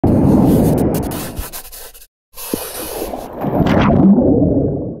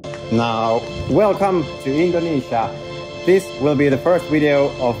Now, welcome to Indonesia. This will be the first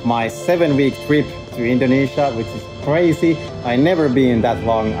video of my 7-week trip to Indonesia, which is crazy. I never been that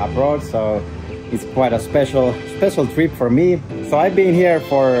long abroad, so it's quite a special trip for me. So I've been here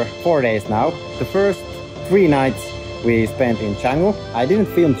for 4 days now. The first 3 nights we spent in Canggu. I didn't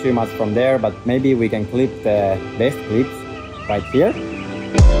film too much from there, but maybe we can clip the best clips right here.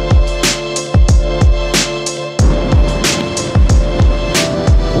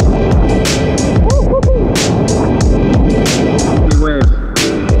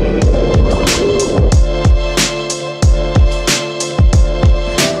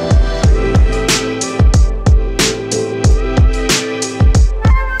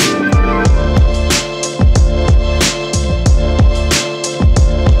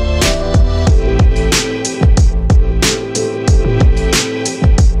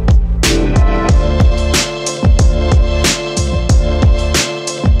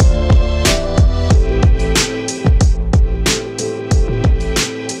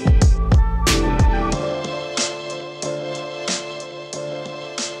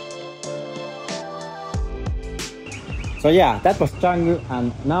 So yeah, that was Canggu,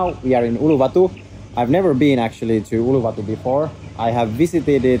 and now we are in Uluwatu. I've never been actually to Uluwatu before. I have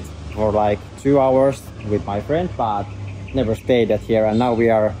visited it for like 2 hours with my friend, but never stayed at here, and now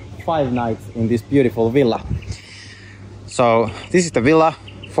we are 5 nights in this beautiful villa. So this is the villa,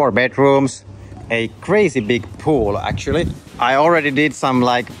 4 bedrooms, a crazy big pool actually. I already did some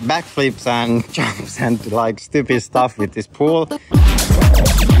like backflips and jumps and like stupid stuff with this pool.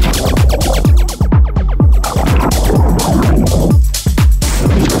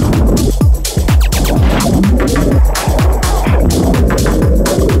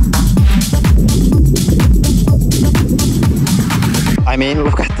 I mean,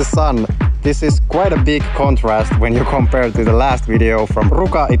 look at the sun. This is quite a big contrast when you compare to the last video from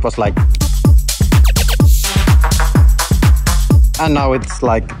Ruka. It was like... and now it's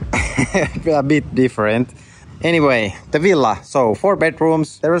like a bit different. Anyway, the villa. So 4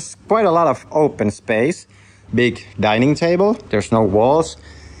 bedrooms. There's quite a lot of open space. Big dining table. There's no walls.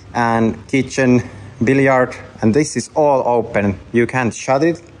 And kitchen, billiard. And this is all open. You can't shut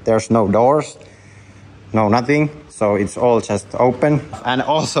it. There's no doors. No, nothing. So it's all just open. And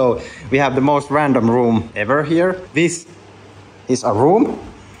also we have the most random room ever here. This is a room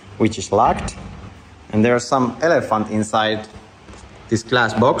which is locked, and there's some elephant inside this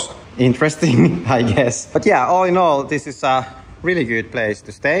glass box. Interesting, I guess. But yeah, all in all, this is a really good place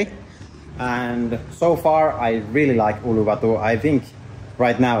to stay. And so far I really like Uluwatu. I think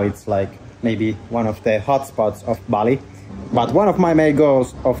right now it's like maybe one of the hotspots of Bali. But one of my main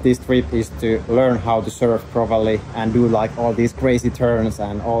goals of this trip is to learn how to surf properly and do like all these crazy turns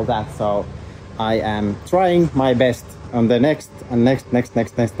and all that. So I am trying my best on the next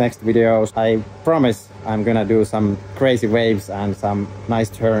videos. I promise I'm gonna do some crazy waves and some nice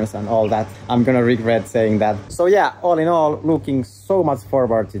turns and all that. I'm gonna regret saying that. So yeah, all in all, looking so much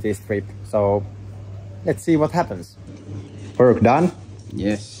forward to this trip. So let's see what happens. Work done?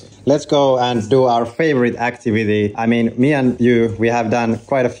 Yes. Let's go and do our favorite activity. I mean, me and you, we have done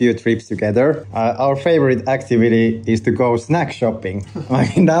quite a few trips together. Our favorite activity is to go snack shopping. I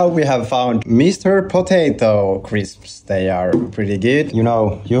mean, now we have found Mr. Potato crisps. They are pretty good. You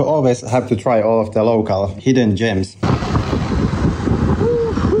know, you always have to try all of the local hidden gems.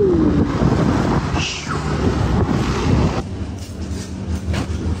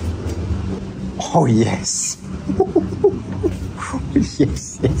 Oh yes.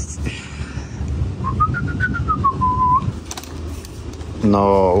 Yes, yes.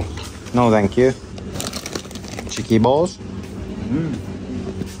 No, no, thank you. Chicky balls.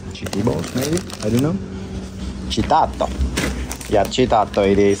 Chicky balls, maybe. I don't know. Chitato. Yeah, chitato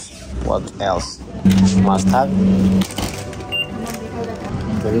it is. What else? Must have.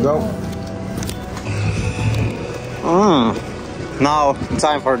 There you go. Now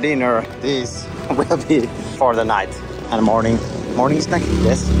time for dinner. This will be for the night and morning snack.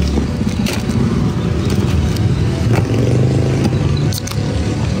 Yes.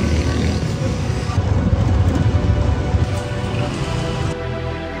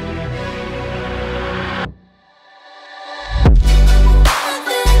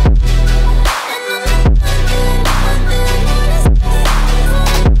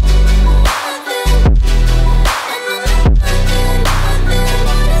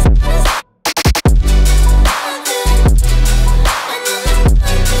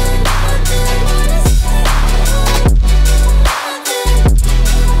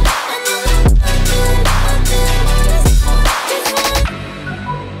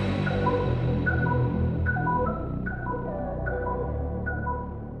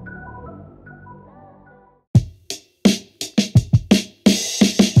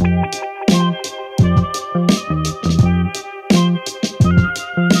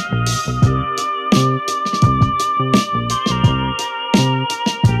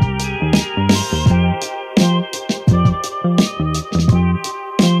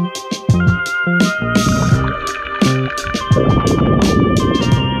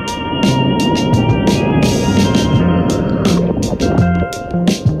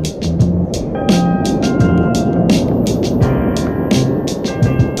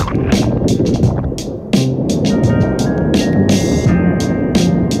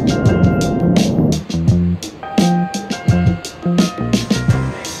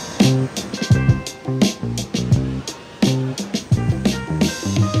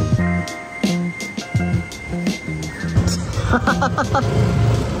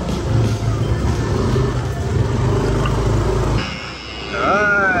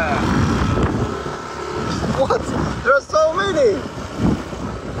 What? There are so many!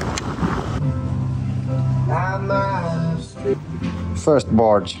 First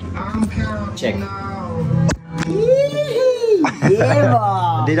board. Check.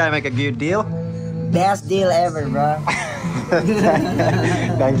 Did I make a good deal? Best deal ever, bro.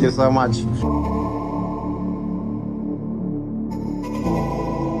 Thank you so much.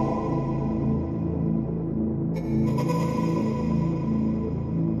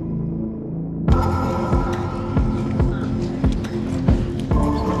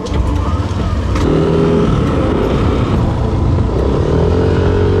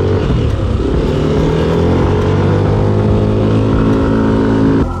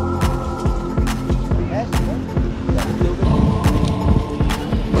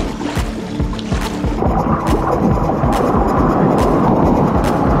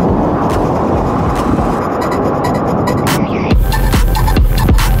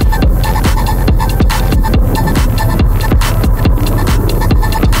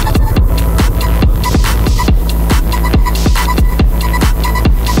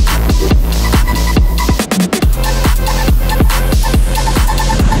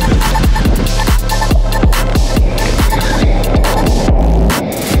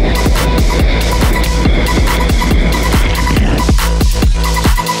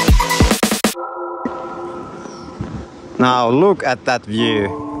 Now look at that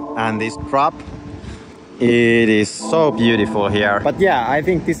view and this drop. It is so beautiful here. But yeah, I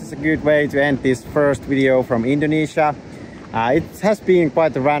think this is a good way to end this first video from Indonesia. It has been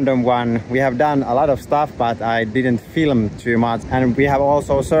quite a random one. We have done a lot of stuff, but I didn't film too much. And we have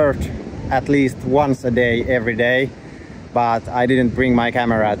also surfed at least once a day, every day. But I didn't bring my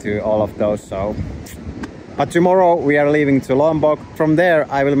camera to all of those, so... But tomorrow we are leaving to Lombok. From there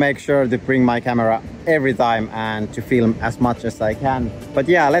I will make sure to bring my camera every time and to film as much as I can. But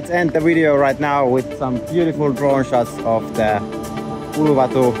yeah, let's end the video right now with some beautiful drone shots of the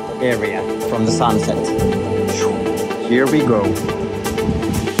Uluwatu area from the sunset. Here we go.